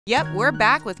Yep, we're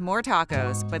back with more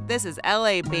tacos, but this is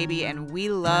LA, baby, and we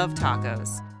love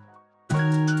tacos.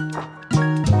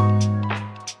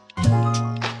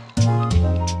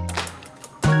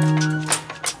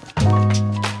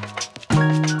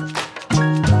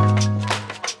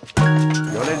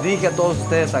 Yo les dije a todos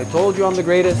ustedes, I told you I'm the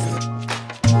greatest.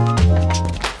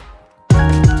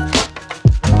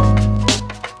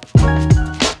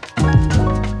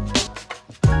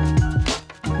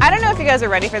 I don't know if you guys are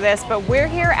ready for this, but we're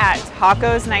here at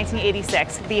Tacos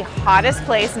 1986, the hottest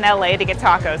place in LA to get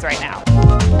tacos right now.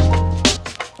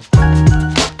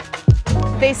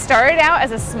 They started out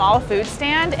as a small food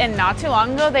stand, and not too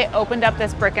long ago they opened up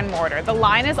this brick and mortar. The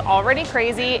line is already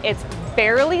crazy. It's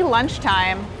barely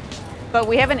lunchtime, but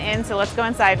we have an in, so let's go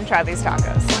inside and try these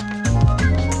tacos.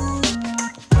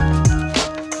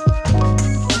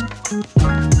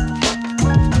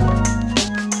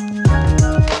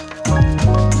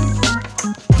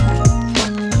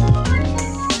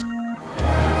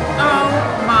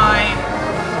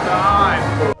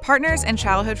 Partners and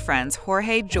childhood friends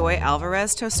Jorge Joy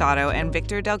Alvarez-Tostado and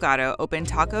Victor Delgado opened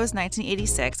Tacos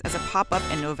 1986 as a pop-up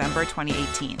in November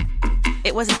 2018.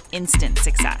 It was an instant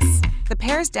success. The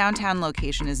pair's downtown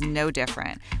location is no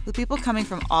different, with people coming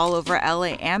from all over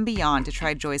LA and beyond to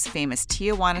try Joy's famous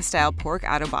Tijuana-style pork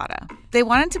adobada. They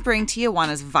wanted to bring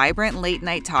Tijuana's vibrant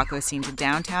late-night taco scene to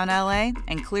downtown LA,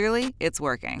 and clearly, it's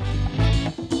working.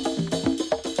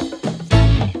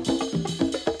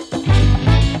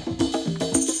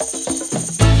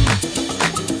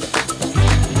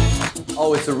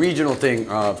 Oh, it's a regional thing.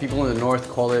 People in the north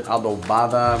call it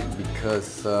adobada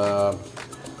because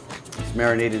it's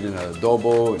marinated in an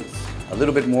adobo. It's a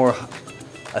little bit more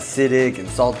acidic and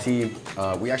salty.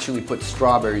 We actually put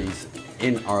strawberries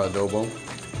in our adobo.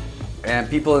 And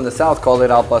people in the south call it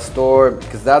al pastor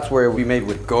because that's where we made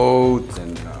with goats.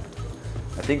 And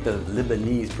I think the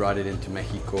Lebanese brought it into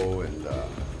Mexico. And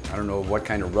I don't know what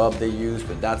kind of rub they used,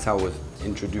 but that's how it was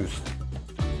introduced.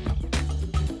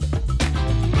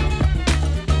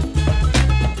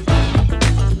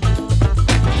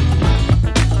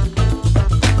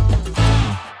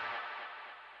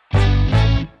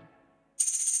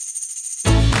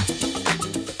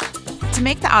 To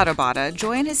make the adobada,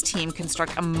 Joy and his team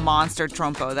construct a monster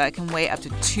trompo that can weigh up to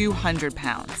 200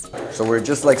 pounds. So we're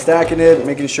just like stacking it,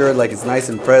 making sure like it's nice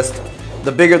and pressed.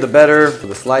 The bigger the better for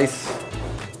the slice.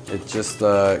 It just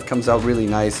comes out really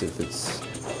nice if it's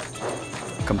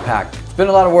compact. It's been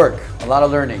a lot of work, a lot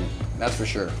of learning, that's for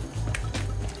sure.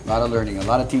 A lot of learning, a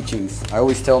lot of teachings. I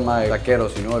always tell my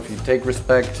taqueros, you know, if you take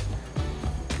respect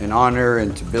and honor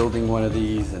into building one of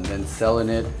these and then selling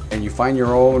it, and you find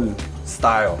your own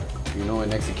style, you know,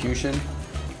 in execution,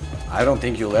 I don't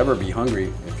think you'll ever be hungry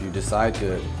if you decide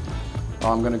to,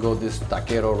 oh, I'm gonna go this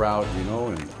taquero route, you know,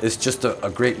 and it's just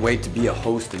a great way to be a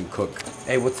host and cook.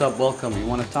 Hey, what's up, welcome, you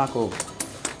want a taco?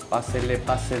 Pásele,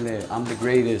 pásele, I'm the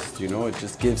greatest, you know, it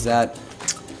just gives that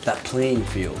playing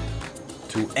field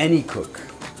to any cook.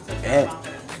 And,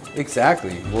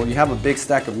 exactly, well, you have a big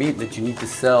stack of meat that you need to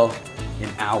sell in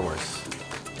hours,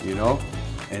 you know?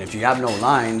 And if you have no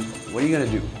line, what are you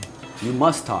gonna do? You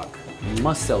must talk. You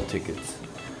must sell tickets.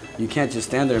 You can't just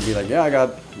stand there and be like, yeah, I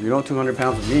got, 200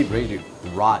 pounds of meat ready to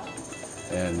rot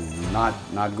and not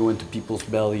go into people's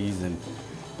bellies and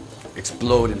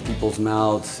explode in people's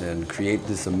mouths and create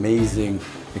this amazing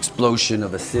explosion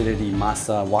of acidity,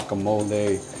 masa,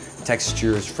 guacamole,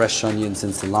 textures, fresh onions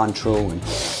and cilantro, and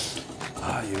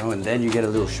and then you get a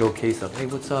little showcase of, hey,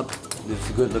 what's up? This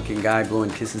good-looking guy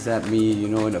blowing kisses at me,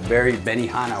 in a very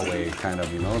Benihana way, kind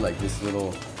of, like this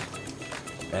little.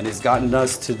 And it's gotten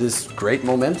us to this great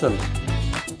momentum.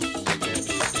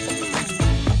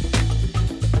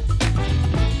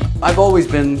 I've always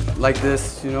been like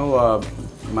this,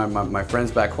 my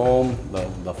friends back home,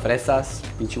 the fresas,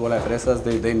 pinche bola de fresas,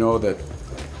 they know that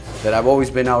I've always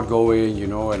been outgoing,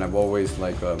 and I've always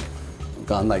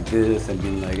gone like this and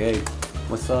been like, hey,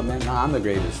 what's up, man? Nah, I'm the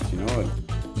greatest,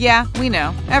 Yeah, we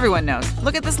know. Everyone knows.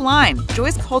 Look at this line.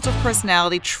 Joy's cult of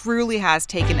personality truly has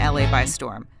taken LA by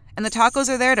storm. And the tacos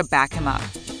are there to back him up.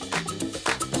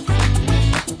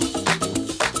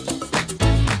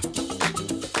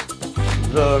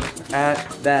 Look at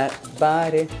that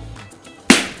body.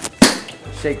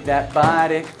 Shake that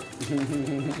body.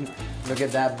 Look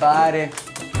at that body.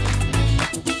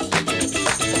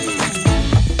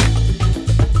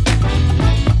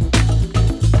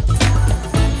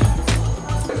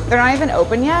 They're not even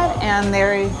open yet, and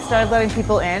they started letting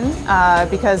people in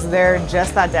because they're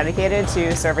just that dedicated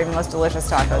to serving the most delicious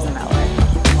tacos in LA.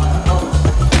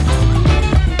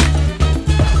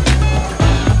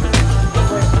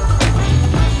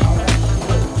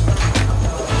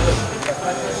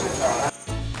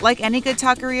 Like any good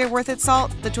taqueria worth its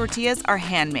salt, the tortillas are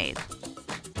handmade.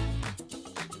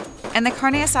 And the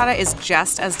carne asada is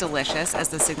just as delicious as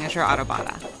the signature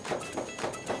adobada.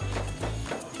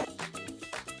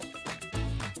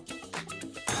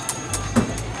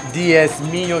 Diez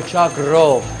mío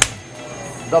chacro.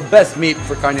 The best meat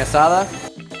for carne asada.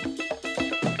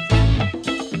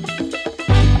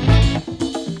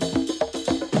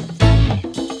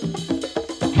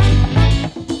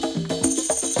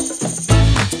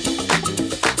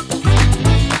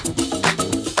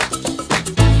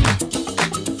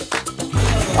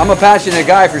 I'm a passionate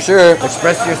guy for sure.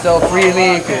 Express yourself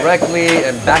freely, correctly,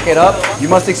 and back it up. You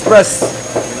must express,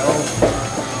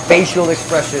 facial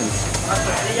expressions,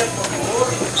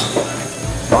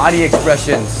 body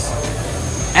expressions,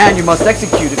 and you must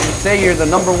execute. If you say you're the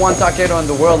 #1 taquero in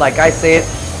the world, like I say it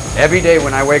every day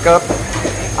when I wake up,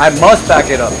 I must back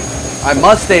it up. I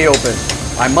must stay open.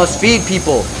 I must feed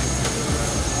people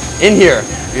in here,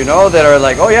 that are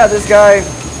like, oh yeah, this guy,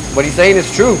 what he's saying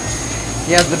is true.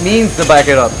 He has the means to back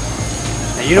it up.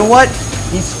 And you know what?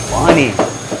 He's funny.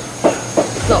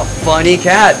 He's a funny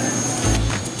cat.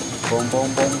 Boom,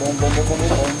 boom, boom, boom, boom, boom, boom,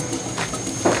 boom.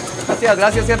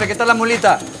 Gracias, jefe. ¿Qué tal la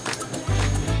mulita?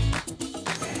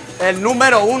 El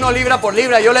número 1 libra por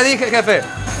libra. Yo le dije, jefe.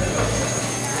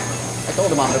 I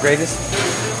told him I'm the greatest.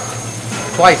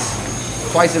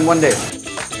 Twice in one day.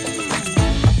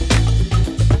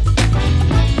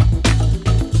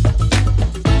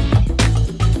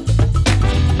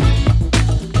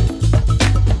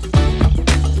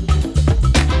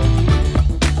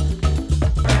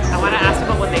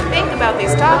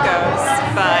 These tacos,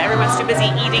 but everyone's too busy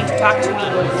eating to talk to me.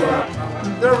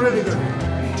 They're really good.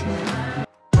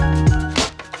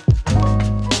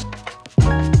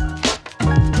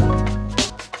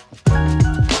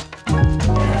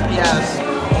 Yes,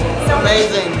 it's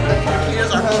amazing. The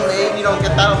tortillas are homemade. You don't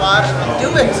get that a lot.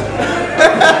 Do it.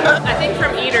 I think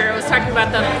from Eater, it was talking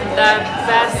about the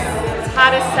best,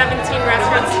 hottest 17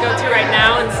 restaurants to go to right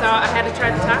now, and so I had to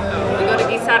try the taco. We go to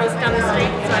Guisados down the street,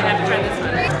 so I had to try this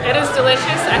one. It is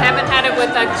delicious. I haven't had it with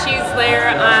a cheese layer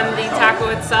on the taco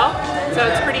itself, so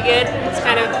it's pretty good. It's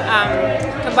kind of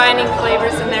combining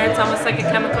flavors in there. It's almost like a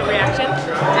chemical reaction.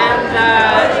 And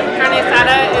carne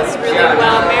asada is really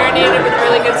well marinated with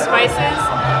really good spices.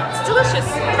 It's delicious.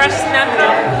 Fresh,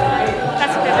 natural.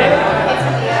 That's a good thing.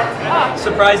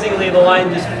 Surprisingly, the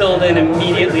line just filled in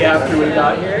immediately after we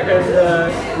got here,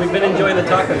 and we've been enjoying the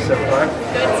tacos so far.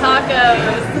 Good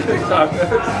tacos. Good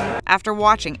tacos. After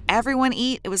watching everyone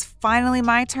eat, it was finally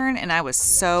my turn, and I was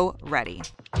so ready.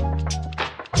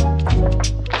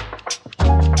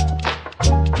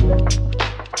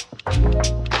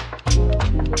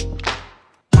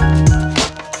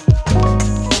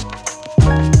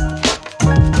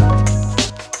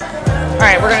 All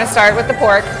right, we're gonna start with the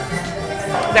pork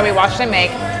that we watched him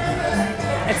make.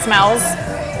 It smells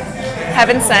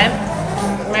heaven sent.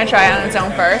 I'm gonna try it on its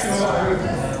own first.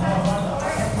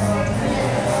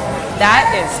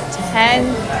 That is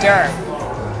tender.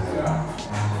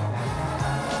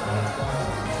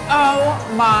 Oh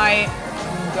my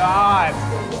God.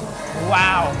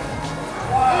 Wow.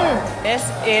 This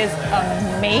is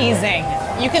amazing.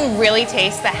 You can really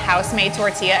taste the house-made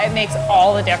tortilla. It makes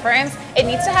all the difference. It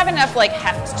needs to have enough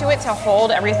heft to it to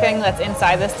hold everything that's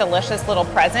inside this delicious little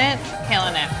present.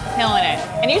 Killing it, killing it.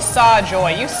 And you saw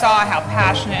Joy, you saw how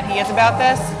passionate he is about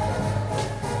this.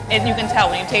 And you can tell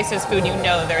when you taste his food, you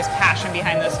know that there's passion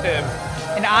behind this food.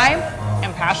 And I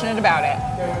am passionate about it.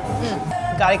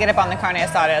 Gotta get up on the carne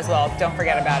asada as well. Don't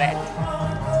forget about it.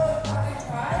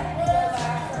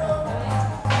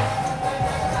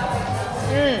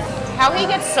 How he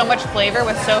gets so much flavor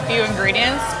with so few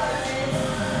ingredients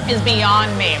is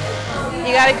beyond me.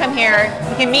 You gotta come here.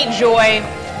 You can meet Joy.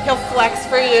 He'll flex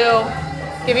for you,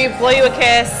 blow you a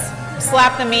kiss,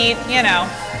 slap the meat,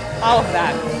 all of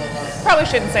that. Probably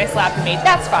shouldn't say slap the meat,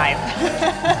 that's fine.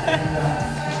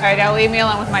 All right, now leave me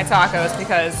alone with my tacos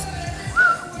because,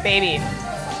 baby,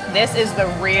 this is the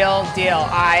real deal.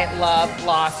 I love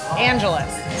Los Angeles.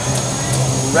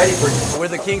 We're ready for it. We're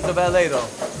the kings of LA though.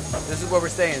 This is where we're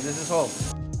staying, this is home.